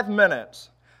 45 minutes,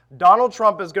 Donald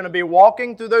Trump is going to be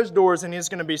walking through those doors and he's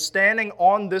going to be standing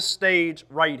on this stage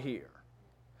right here.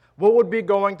 What would be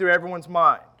going through everyone's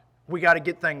mind? We got to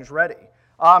get things ready.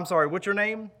 I'm sorry, what's your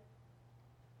name?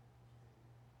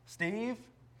 Steve?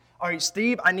 All right,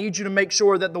 Steve, I need you to make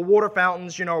sure that the water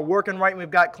fountains, are working right and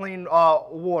we've got clean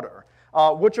water.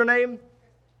 What's your name?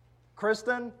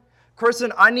 Kristen?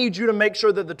 Kristen, I need you to make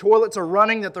sure that the toilets are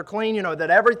running, that they're clean, that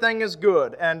everything is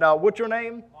good. And what's your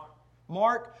name?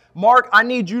 Mark. Mark, I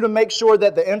need you to make sure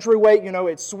that the entryway,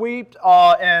 it's swept.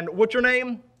 And what's your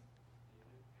name?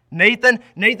 Nathan.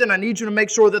 Nathan, I need you to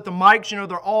make sure that the mics,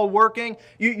 they're all working.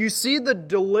 You see the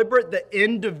deliberate, the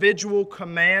individual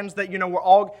commands that, we're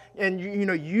all, and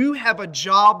you have a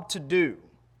job to do.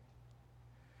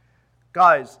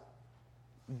 Guys,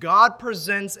 God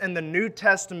presents in the New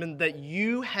Testament that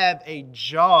you have a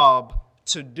job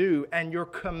to do, and you're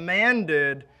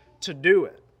commanded to do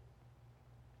it.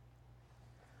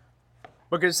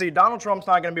 Because, see, Donald Trump's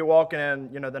not going to be walking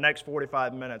in, the next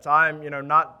 45 minutes. I'm,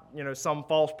 not, some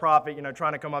false prophet,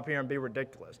 trying to come up here and be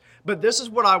ridiculous. But this is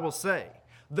what I will say.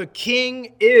 The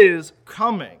King is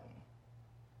coming.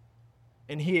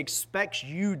 And He expects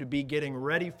you to be getting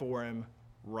ready for Him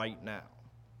right now.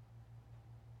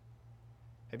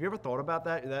 Have you ever thought about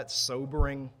that? That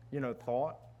sobering,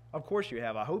 thought? Of course you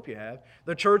have. I hope you have.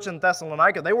 The church in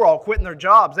Thessalonica, they were all quitting their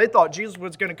jobs. They thought Jesus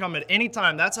was going to come at any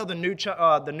time. That's how the New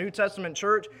Testament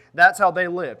church, that's how they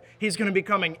lived. He's going to be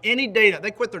coming any day.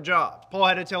 They quit their jobs. Paul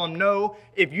had to tell them, no,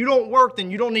 if you don't work,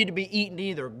 then you don't need to be eating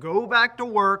either. Go back to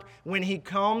work. When He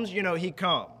comes, He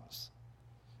comes.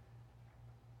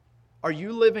 Are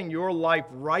you living your life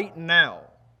right now,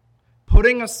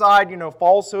 putting aside,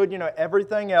 falsehood,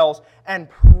 everything else, and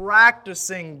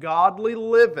practicing godly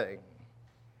living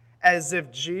as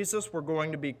if Jesus were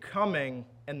going to be coming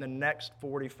in the next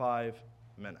 45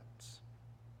 minutes?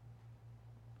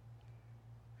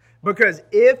 Because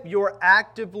if you're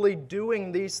actively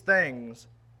doing these things,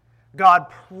 God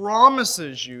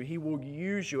promises you He will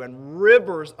use you, and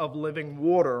rivers of living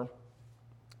water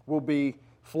will be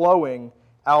flowing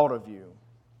out of you.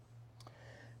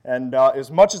 And as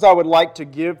much as I would like to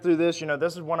give through this,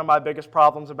 this is one of my biggest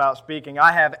problems about speaking.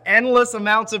 I have endless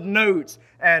amounts of notes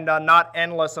and not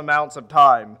endless amounts of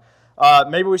time.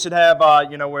 Maybe we should have,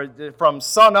 where from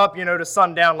sun up, to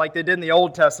sundown like they did in the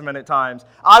Old Testament at times.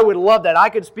 I would love that. I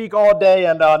could speak all day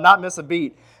and not miss a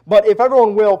beat. But if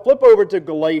everyone will, flip over to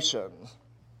Galatians.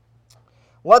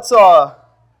 Let's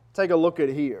take a look at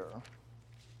here.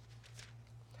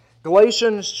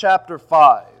 Galatians chapter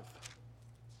 5.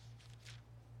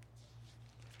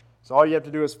 So all you have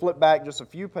to do is flip back just a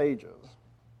few pages.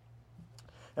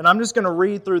 And I'm just going to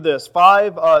read through this,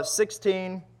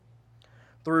 5:16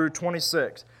 through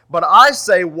 26. But I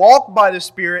say, walk by the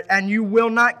Spirit, and you will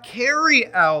not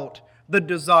carry out the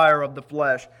desire of the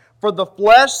flesh. For the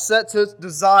flesh sets its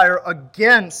desire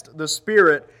against the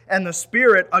Spirit, and the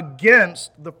Spirit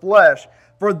against the flesh.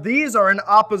 For these are in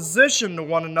opposition to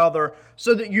one another,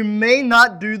 so that you may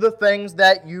not do the things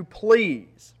that you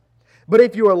please. But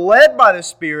if you are led by the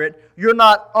Spirit, you're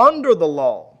not under the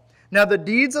law. Now the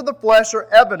deeds of the flesh are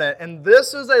evident, and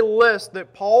this is a list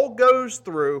that Paul goes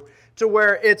through to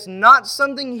where it's not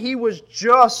something he was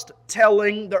just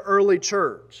telling the early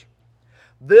church.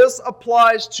 This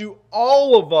applies to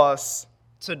all of us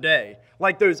today.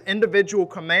 Like those individual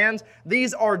commands,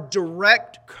 these are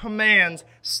direct commands.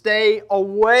 Stay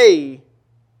away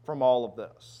from all of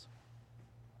this.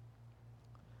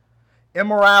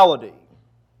 Immorality.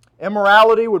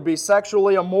 Immorality would be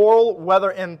sexually immoral, whether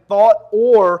in thought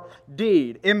or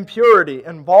deed. Impurity,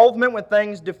 involvement with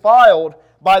things defiled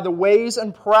by the ways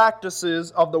and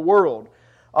practices of the world.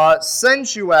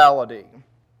 Sensuality.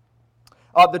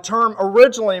 The term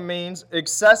originally means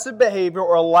excessive behavior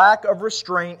or lack of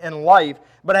restraint in life,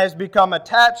 but has become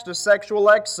attached to sexual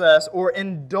excess or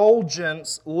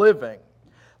indulgence living.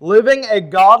 Living a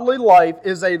godly life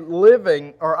is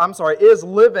living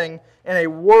in a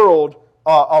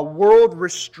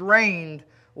world-restrained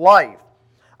life.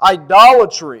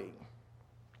 Idolatry.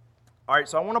 All right,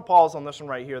 so I want to pause on this one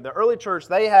right here. The early church,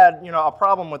 they had, a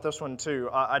problem with this one too,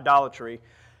 idolatry.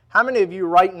 How many of you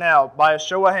right now, by a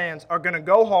show of hands, are going to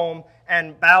go home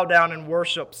and bow down and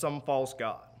worship some false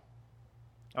god?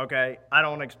 Okay, I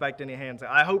don't expect any hands.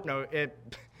 I hope no.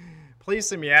 Please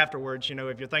send me afterwards,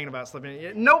 if you're thinking about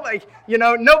slipping.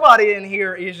 Nobody in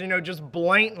here is, just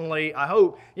blatantly, I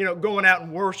hope, going out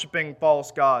and worshiping false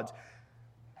gods.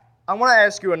 I want to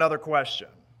ask you another question,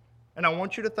 and I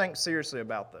want you to think seriously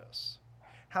about this.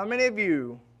 How many of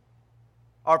you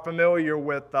are familiar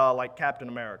with, like, Captain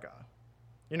America?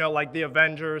 Like the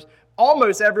Avengers?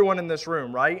 Almost everyone in this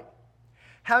room, right?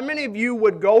 How many of you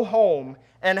would go home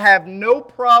and have no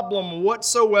problem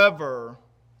whatsoever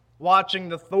watching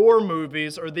the Thor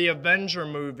movies or the Avenger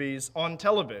movies on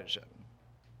television?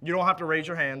 You don't have to raise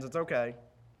your hands, it's okay.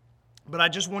 But I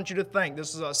just want you to think,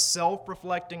 this is a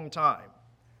self-reflecting time.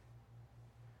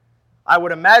 I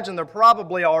would imagine there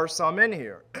probably are some in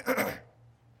here.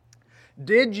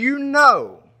 Did you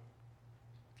know,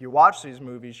 if you watch these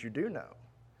movies, you do know.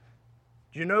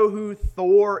 Do you know who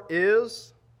Thor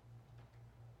is?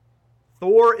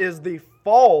 Thor is the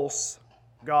false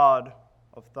god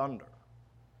of thunder.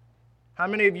 How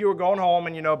many of you are going home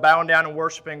and, bowing down and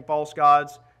worshiping false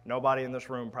gods? Nobody in this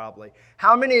room probably.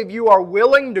 How many of you are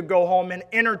willing to go home and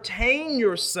entertain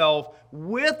yourself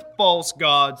with false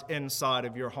gods inside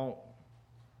of your home?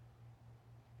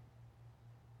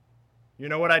 You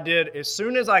know what I did? As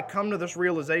soon as I come to this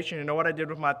realization, you know what I did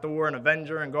with my Thor and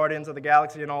Avenger and Guardians of the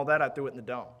Galaxy and all that? I threw it in the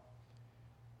dump.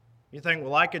 You think,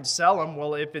 well, I could sell them.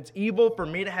 Well, if it's evil for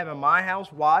me to have in my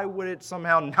house, why would it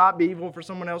somehow not be evil for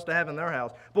someone else to have in their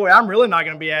house? Boy, I'm really not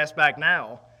going to be asked back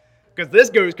now, because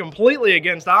this goes completely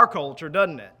against our culture,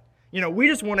 doesn't it? We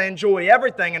just want to enjoy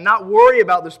everything and not worry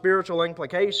about the spiritual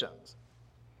implications.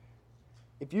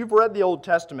 If you've read the Old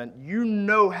Testament, you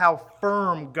know how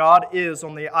firm God is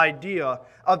on the idea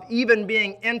of even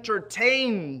being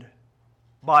entertained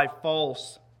by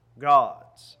false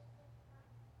gods.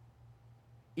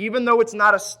 Even though it's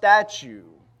not a statue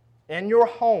in your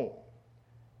home,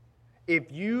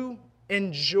 if you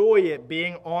enjoy it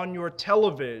being on your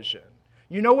television,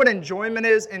 you know what enjoyment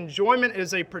is? Enjoyment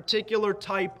is a particular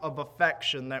type of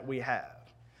affection that we have.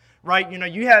 Right?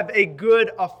 You have a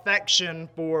good affection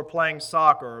for playing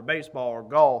soccer or baseball or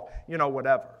golf,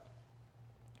 whatever.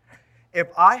 If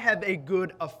I have a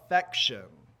good affection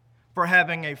for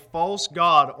having a false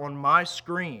god on my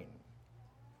screen,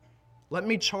 let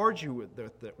me charge you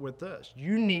with this.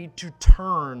 You need to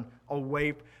turn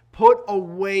away, put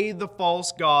away the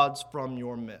false gods from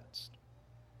your midst.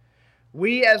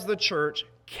 We as the church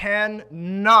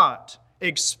cannot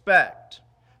expect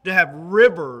to have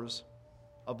rivers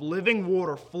of living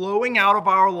water flowing out of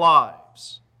our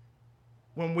lives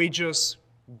when we just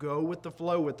go with the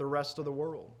flow with the rest of the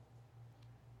world.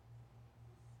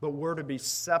 But we're to be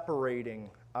separating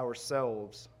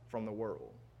ourselves from the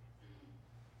world.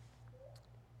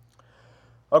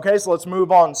 Okay, so let's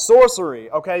move on. Sorcery.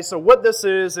 Okay, so what this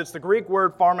is, it's the Greek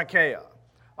word pharmakeia.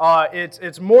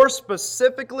 It's more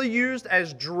specifically used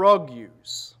as drug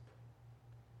use.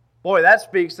 Boy, that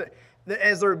speaks...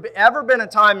 Has there ever been a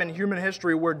time in human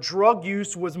history where drug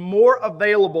use was more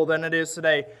available than it is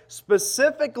today?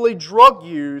 Specifically drug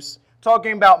use,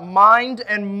 talking about mind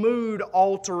and mood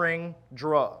altering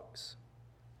drugs.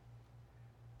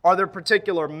 Are there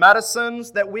particular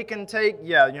medicines that we can take?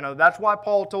 Yeah, that's why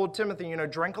Paul told Timothy,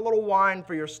 drink a little wine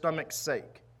for your stomach's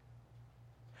sake.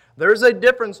 There's a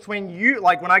difference between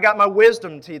like when I got my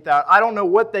wisdom teeth out, I don't know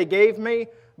what they gave me,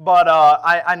 but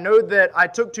I know that I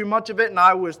took too much of it and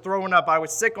I was throwing up. I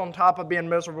was sick on top of being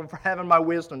miserable for having my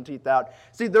wisdom teeth out.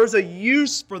 See, there's a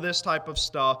use for this type of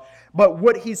stuff, but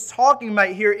what he's talking about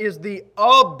here is the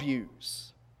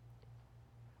abuse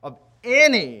of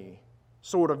any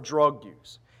sort of drug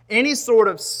use, any sort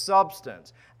of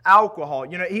substance, alcohol.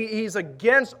 He's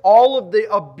against all of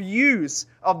the abuse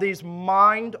of these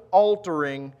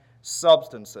mind-altering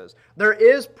substances. There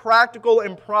is practical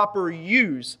and proper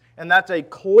use, and that's a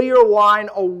clear line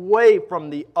away from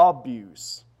the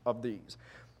abuse of these.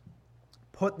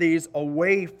 Put these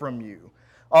away from you.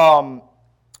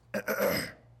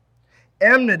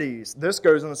 Enmities, this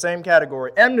goes in the same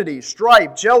category. Enmity,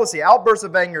 strife, jealousy, outbursts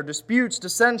of anger, disputes,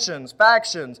 dissensions,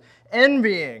 factions,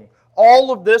 envying.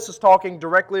 All of this is talking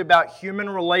directly about human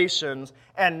relations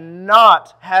and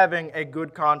not having a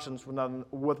good conscience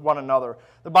with one another.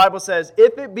 The Bible says,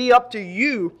 if it be up to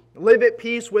you, live at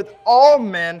peace with all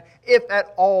men, if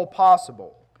at all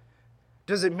possible.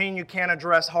 Does it mean you can't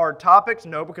address hard topics?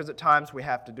 No, because at times we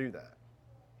have to do that.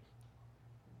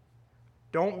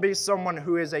 Don't be someone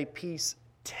who is a peace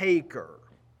taker.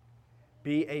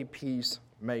 Be a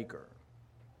peacemaker.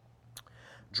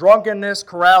 Drunkenness,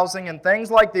 carousing, and things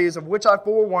like these, of which I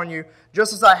forewarn you,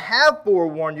 just as I have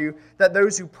forewarned you, that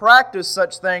those who practice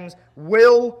such things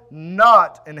will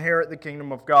not inherit the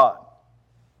kingdom of God.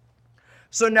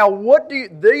 So now,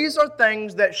 these are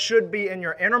things that should be in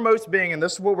your innermost being, and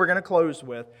this is what we're going to close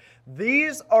with.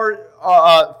 These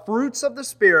are fruits of the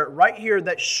Spirit right here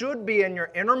that should be in your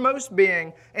innermost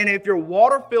being, and if your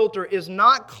water filter is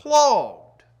not clogged,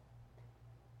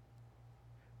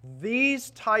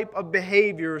 these type of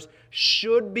behaviors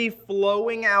should be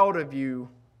flowing out of you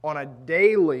on a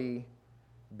daily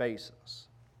basis.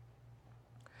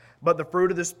 But the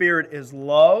fruit of the Spirit is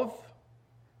love,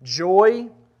 joy,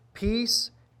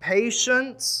 peace,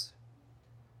 patience.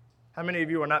 How many of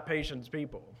you are not patient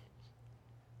people?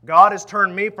 God has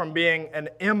turned me from being an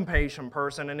impatient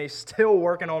person, and He's still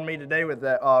working on me today with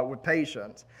that, with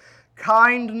patience.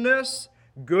 Kindness,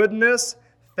 goodness,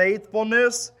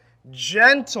 faithfulness,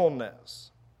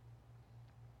 gentleness.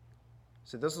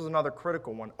 See, this is another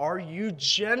critical one. Are you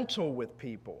gentle with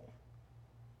people?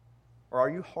 Or are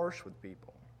you harsh with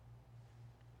people?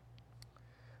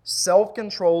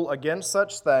 Self-control, against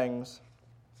such things,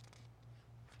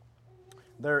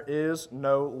 there is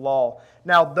no law.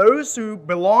 Now, those who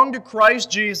belong to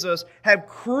Christ Jesus have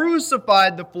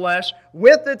crucified the flesh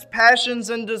with its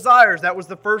passions and desires. That was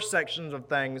the first section of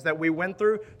things that we went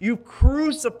through. You've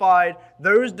crucified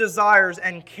those desires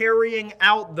and carrying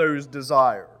out those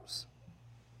desires.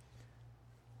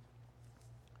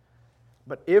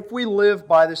 But if we live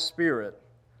by the Spirit,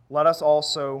 let us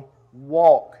also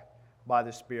walk by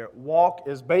the Spirit. Walk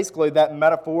is basically that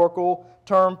metaphorical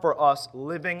term for us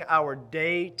living our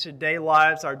day-to-day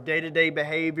lives, our day-to-day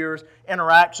behaviors,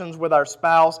 interactions with our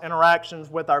spouse,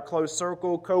 interactions with our close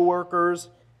circle,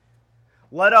 co-workers.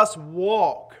 Let us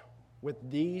walk with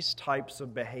these types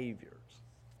of behaviors.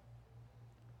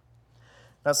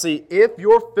 Now see, if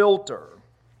your filter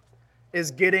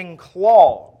is getting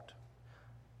clogged,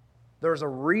 there's a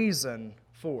reason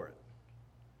for it.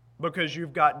 Because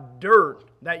you've got dirt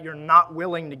that you're not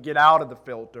willing to get out of the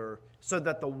filter so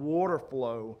that the water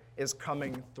flow is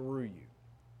coming through you.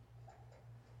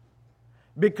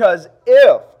 Because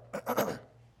if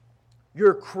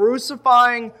you're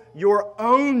crucifying your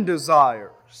own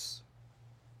desires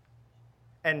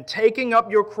and taking up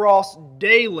your cross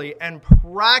daily and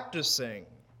practicing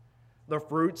the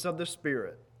fruits of the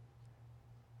Spirit,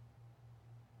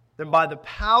 then by the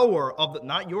power of the,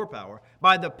 not your power,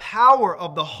 by the power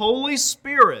of the Holy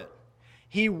Spirit,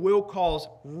 He will cause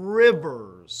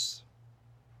rivers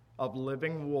of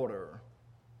living water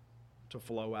to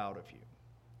flow out of you.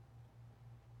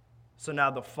 So now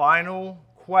the final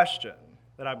question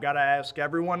that I've got to ask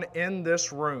everyone in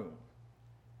this room,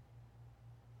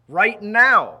 right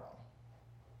now,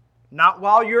 not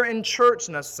while you're in church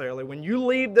necessarily, when you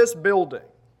leave this building,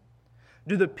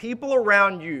 do the people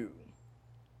around you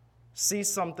see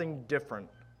something different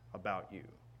about you?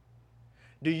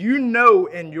 Do you know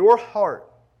in your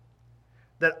heart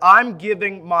that I'm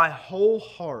giving my whole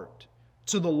heart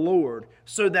to the Lord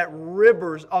so that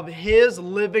rivers of His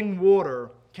living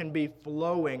water can be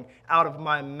flowing out of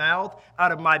my mouth,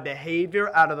 out of my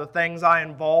behavior, out of the things I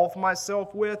involve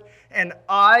myself with, and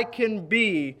I can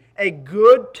be a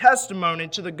good testimony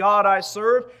to the God I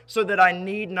serve so that I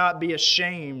need not be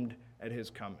ashamed at His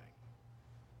coming?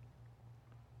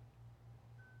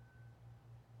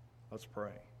 Let's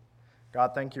pray.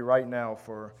 God, thank you right now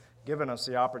for giving us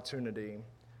the opportunity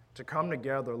to come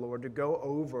together, Lord, to go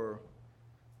over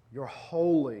your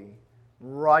holy,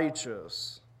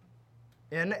 righteous,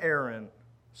 inerrant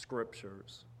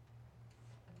scriptures.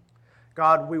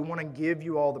 God, we want to give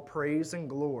you all the praise and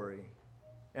glory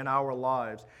in our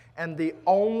lives. And the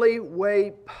only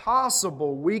way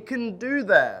possible we can do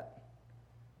that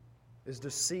is to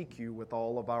seek you with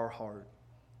all of our heart.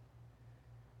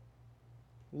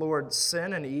 Lord,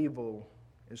 sin and evil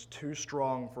is too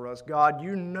strong for us. God,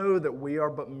 you know that we are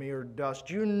but mere dust.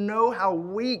 You know how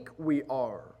weak we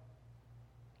are.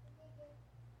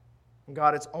 And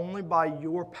God, it's only by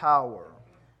your power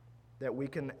that we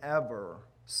can ever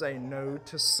say no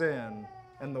to sin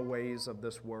and the ways of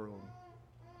this world.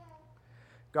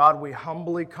 God, we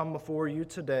humbly come before you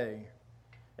today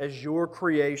as your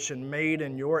creation made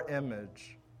in your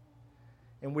image.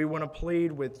 And we want to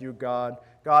plead with you, God.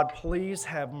 God, please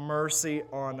have mercy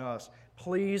on us.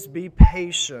 Please be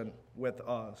patient with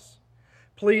us.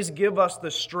 Please give us the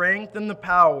strength and the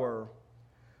power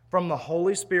from the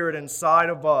Holy Spirit inside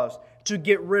of us to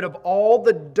get rid of all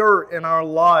the dirt in our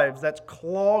lives that's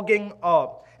clogging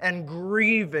up and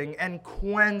grieving and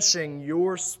quenching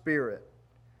your Spirit.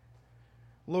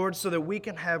 Lord, so that we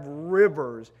can have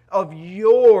rivers of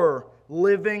your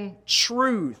living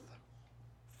truth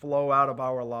flow out of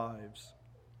our lives.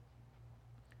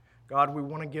 God, we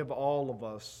want to give all of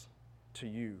us to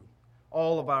you,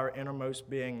 all of our innermost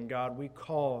being. God, we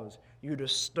cause you to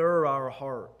stir our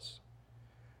hearts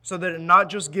so that it not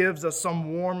just gives us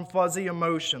some warm, fuzzy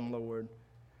emotion, Lord,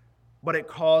 but it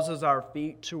causes our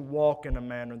feet to walk in a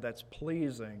manner that's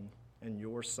pleasing in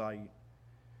your sight.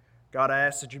 God, I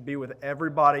ask that you be with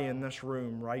everybody in this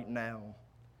room right now.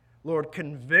 Lord,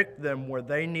 convict them where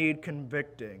they need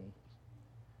convicting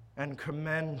and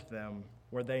commend them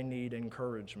where they need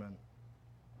encouragement.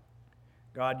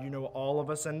 God, you know all of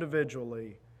us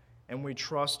individually, and we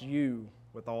trust you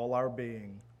with all our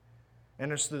being.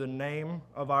 And it's through the name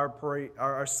of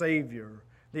our Savior,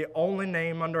 the only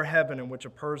name under heaven in which a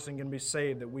person can be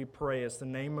saved, that we pray. It's the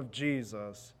name of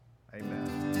Jesus.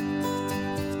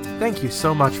 Amen. Thank you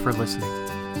so much for listening.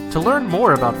 To learn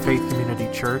more about Faith Community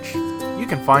Church, you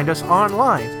can find us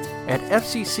online at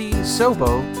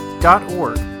fccsobo.org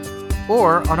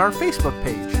or on our Facebook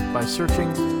page by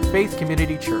searching Faith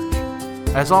Community Church.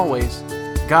 As always,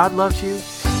 God loves you,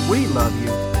 we love you,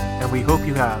 and we hope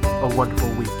you have a wonderful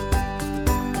week.